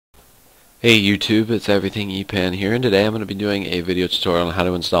Hey YouTube, it's EverythingEpan here, and today I'm going to be doing a video tutorial on how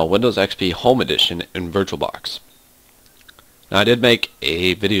to install Windows XP Home Edition in Virtualbox. Now I did make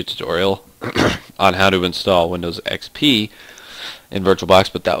a video tutorial on how to install Windows XP in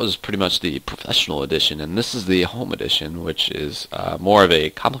Virtualbox, but that was pretty much the professional edition, and this is the Home Edition, which is more of a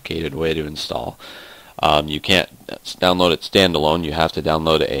complicated way to install. You can't download it standalone, you have to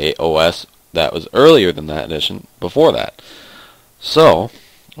download a OS that was earlier than that edition, before that. So,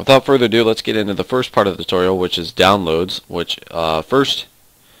 without further ado, let's get into the first part of the tutorial, which is downloads, which first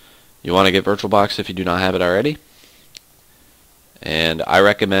you want to get VirtualBox if you do not have it already. And I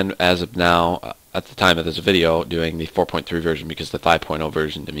recommend, as of now, at the time of this video, doing the 4.3 version because the 5.0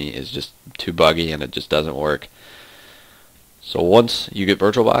 version to me is just too buggy and it just doesn't work. So once you get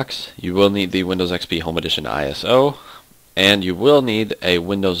VirtualBox, you will need the Windows XP Home Edition ISO, and you will need a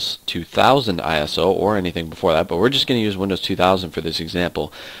Windows 2000 ISO or anything before that, but we're just going to use Windows 2000 for this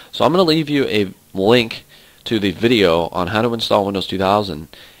example. So I'm going to leave you a link to the video on how to install Windows 2000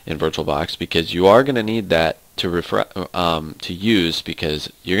 in VirtualBox, because you are going to need that to use,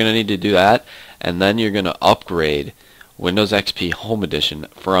 because you're going to need to do that, and then you're going to upgrade Windows XP Home Edition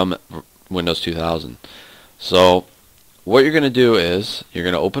from Windows 2000. So what you're going to do is you're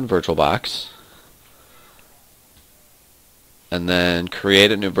going to open VirtualBox and then create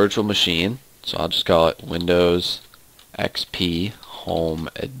a new virtual machine. So I'll just call it Windows XP Home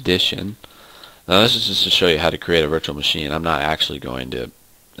Edition. Now this is just to show you how to create a virtual machine. I'm not actually going to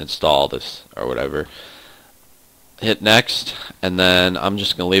install this or whatever. Hit next, and then I'm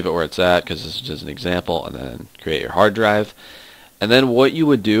just going to leave it where it's at because this is just an example, and then create your hard drive. And then what you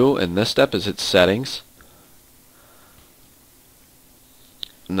would do in this step is hit settings,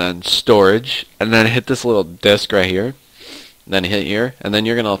 and then storage, and then hit this little disk right here. Then hit here, and then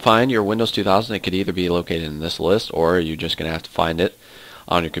you're going to find your Windows 2000. It could either be located in this list, or you're just going to have to find it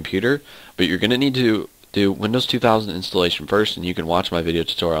on your computer. But you're going to need to do Windows 2000 installation first, and you can watch my video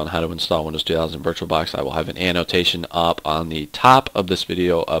tutorial on how to install Windows 2000 in VirtualBox. I will have an annotation up on the top of this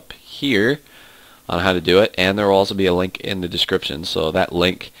video up here on how to do it, and there will also be a link in the description, so that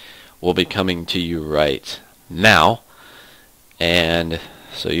link will be coming to you right now, and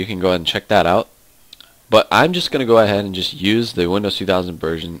so you can go ahead and check that out. But I'm just going to go ahead and just use the Windows 2000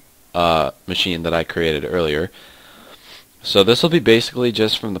 version machine that I created earlier. So this will be basically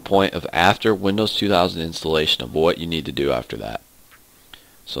just from the point of after Windows 2000 installation of what you need to do after that.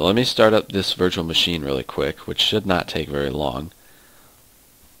 So let me start up this virtual machine really quick, which should not take very long.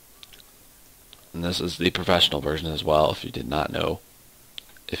 And this is the professional version as well, if you did not know,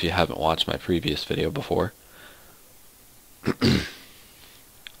 if you haven't watched my previous video before.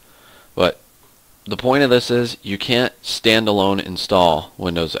 But the point of this is you can't standalone install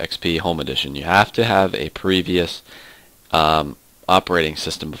Windows XP Home Edition. You have to have a previous operating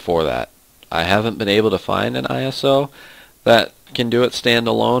system before that. I haven't been able to find an ISO that can do it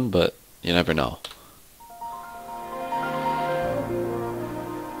standalone, but you never know.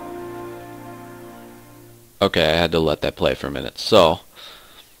 Okay, I had to let that play for a minute. So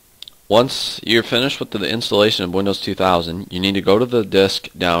once you're finished with the installation of Windows 2000, you need to go to the disk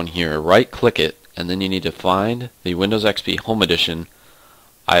down here, right click it, and then you need to find the Windows XP Home Edition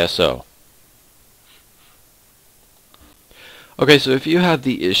ISO. Okay, so if you have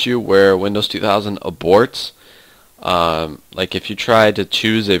the issue where Windows 2000 aborts, like if you try to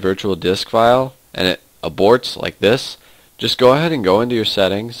choose a virtual disk file and it aborts like this, just go ahead and go into your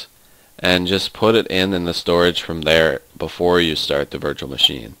settings and just put it in the storage from there before you start the virtual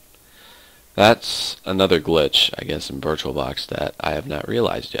machine. That's another glitch, I guess, in VirtualBox that I have not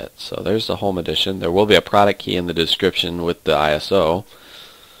realized yet. So there's the Home Edition. There will be a product key in the description with the ISO.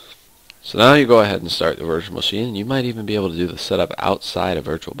 So now you go ahead and start the virtual machine, and you might even be able to do the setup outside of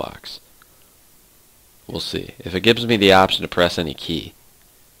VirtualBox. We'll see. If it gives me the option to press any key.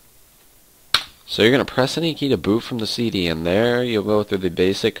 So you're going to press any key to boot from the CD, and there you'll go through the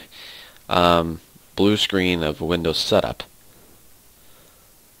basic blue screen of Windows setup.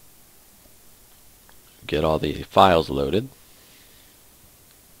 Get all the files loaded.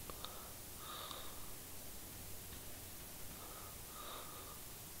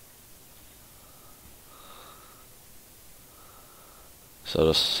 So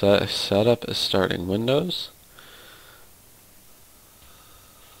the setup is starting Windows.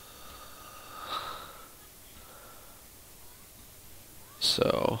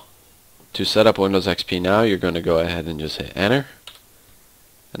 So to set up Windows XP now, you're going to go ahead and just hit enter.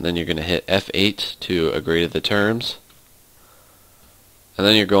 And then you're going to hit F8 to agree to the terms. And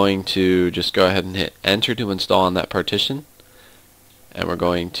then you're going to just go ahead and hit enter to install on that partition. And we're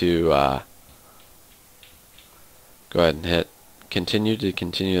going to go ahead and hit continue to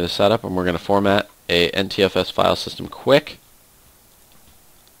continue the setup, and we're going to format a NTFS file system quick.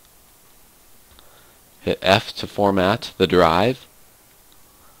 Hit F to format the drive.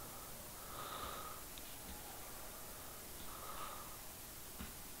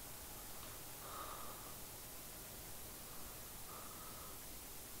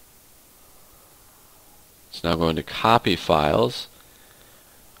 It's now going to copy files,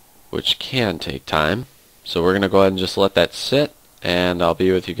 which can take time. So we're going to go ahead and just let that sit, and I'll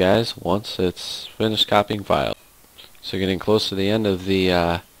be with you guys once it's finished copying files. So getting close to the end of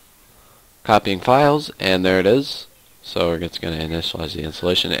the copying files, and there it is. So it's going to initialize the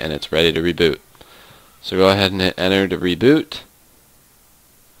installation, and it's ready to reboot. So go ahead and hit enter to reboot.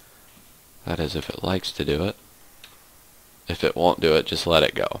 That is if it likes to do it. If it won't do it, just let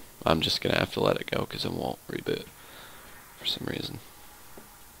it go. I'm just going to have to let it go because it won't reboot for some reason.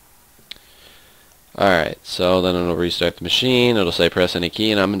 Alright, so then it'll restart the machine. It'll say press any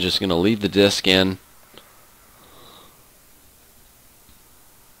key, and I'm just going to leave the disk in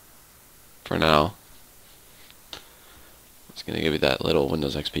for now. It's going to give you that little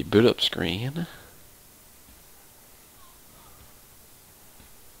Windows XP boot up screen.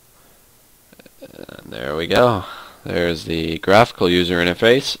 And there we go. There's the graphical user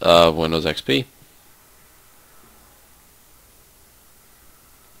interface of Windows XP.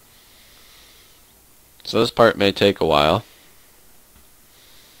 So this part may take a while.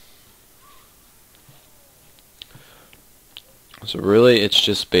 So really it's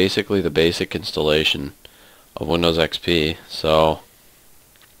just basically the basic installation of Windows XP. So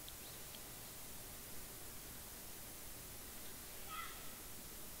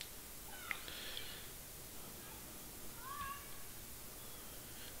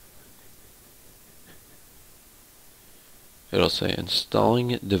it'll say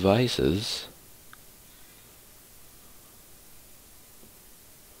installing devices.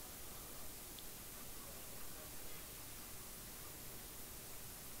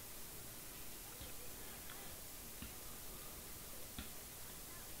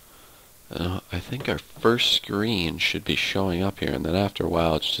 I think our first screen should be showing up here, and then after a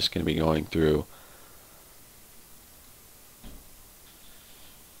while it's just going to be going through.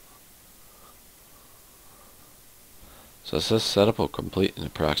 So it says setup will complete in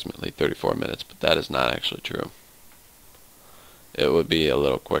approximately 34 minutes, but that is not actually true. It would be a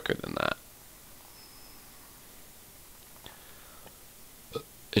little quicker than that.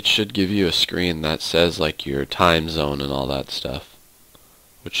 It should give you a screen that says like your time zone and all that stuff,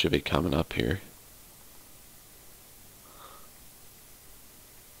 which should be coming up here.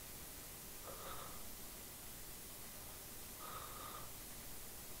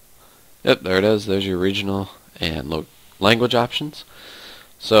 Yep, there it is. There's your regional and language options.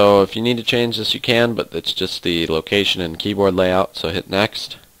 So if you need to change this, you can, but it's just the location and keyboard layout. So hit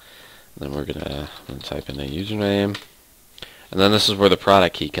next. And then we're gonna type in a username. And then this is where the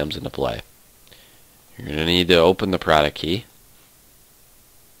product key comes into play. You're gonna need to open the product key,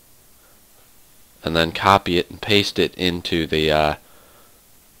 and then copy it and paste it into the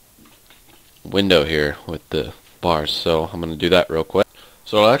window here with the bars. So I'm going to do that real quick.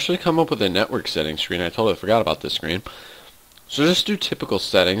 So it'll actually come up with a network settings screen. I totally forgot about this screen. So just do typical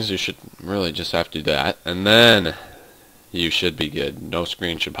settings. You should really just have to do that, and then you should be good. No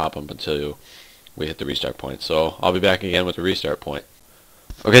screen should pop up until we hit the restart point. So I'll be back again with the restart point.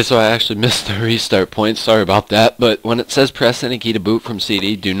 Okay, so I actually missed the restart point. Sorry about that. But when it says press any key to boot from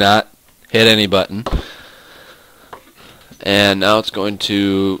CD, do not hit any button. And now it's going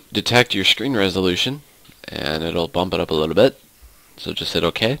to detect your screen resolution, and it'll bump it up a little bit. So just hit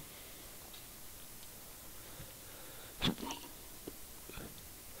OK.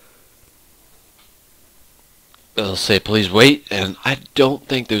 It'll say please wait, and I don't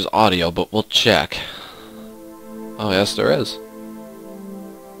think there's audio, but we'll check. Oh yes, there is.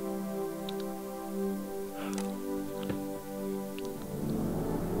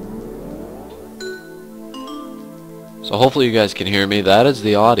 So hopefully you guys can hear me. That is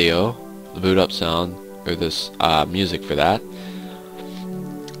the audio, the boot up sound, or this music for that.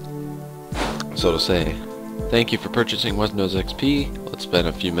 So it'll say, thank you for purchasing Windows XP. Let's spend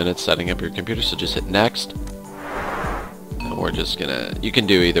a few minutes setting up your computer, so just hit next. And we're just gonna, you can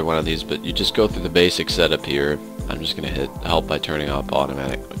do either one of these, but you just go through the basic setup here. I'm just gonna hit help by turning on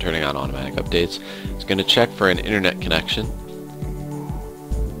automatic updates. It's gonna check for an internet connection.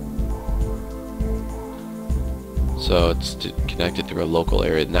 So it's connected through a local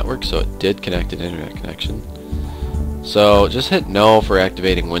area network, so it did connect an internet connection. So just hit no for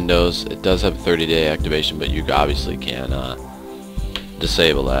activating Windows. It does have a 30-day activation, but you obviously can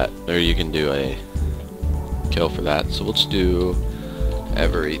disable that, or you can do a kill for that. So we'll just do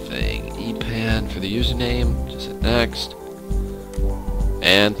EverythingEpan for the username. Just hit next.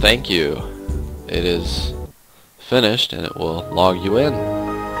 And thank you. It is finished and it will log you in.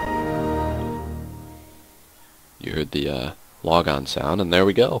 You heard the logon sound, and there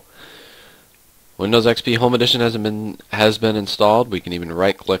we go. Windows XP Home Edition has been installed. We can even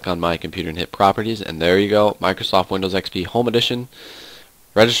right click on my computer and hit properties, and there you go. Microsoft Windows XP Home Edition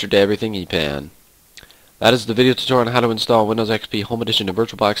registered to EverythingEpan. That is the video tutorial on how to install Windows XP Home Edition to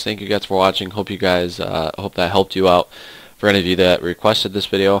VirtualBox. Thank you guys for watching. Hope that helped you out. For any of you that requested this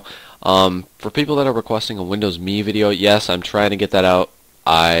video, for people that are requesting a Windows Me video, yes, I'm trying to get that out.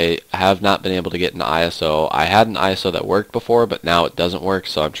 I have not been able to get an ISO. I had an ISO that worked before, but now it doesn't work,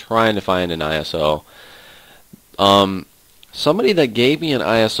 so I'm trying to find an ISO. Somebody that gave me an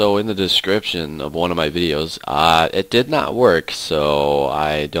ISO in the description of one of my videos, it did not work, so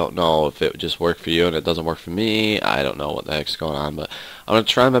I don't know if it just worked for you and it doesn't work for me. I don't know what the heck's going on, but I'm going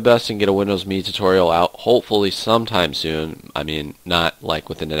to try my best and get a Windows Me tutorial out hopefully sometime soon. I mean, not like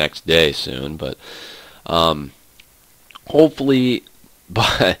within the next day soon, but hopefully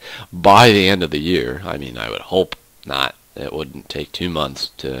by the end of the year. I mean, I would hope not. It wouldn't take 2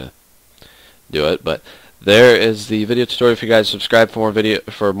 months to do it, but there is the video tutorial for you guys. Subscribe for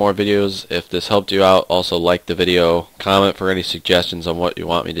more videos if this helped you out. Also like the video, comment for any suggestions on what you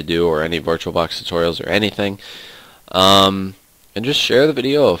want me to do or any VirtualBox tutorials or anything. And just share the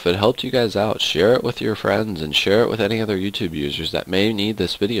video if it helped you guys out. Share it with your friends and share it with any other YouTube users that may need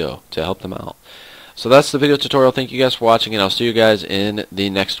this video to help them out. So that's the video tutorial. Thank you guys for watching, and I'll see you guys in the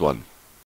next one.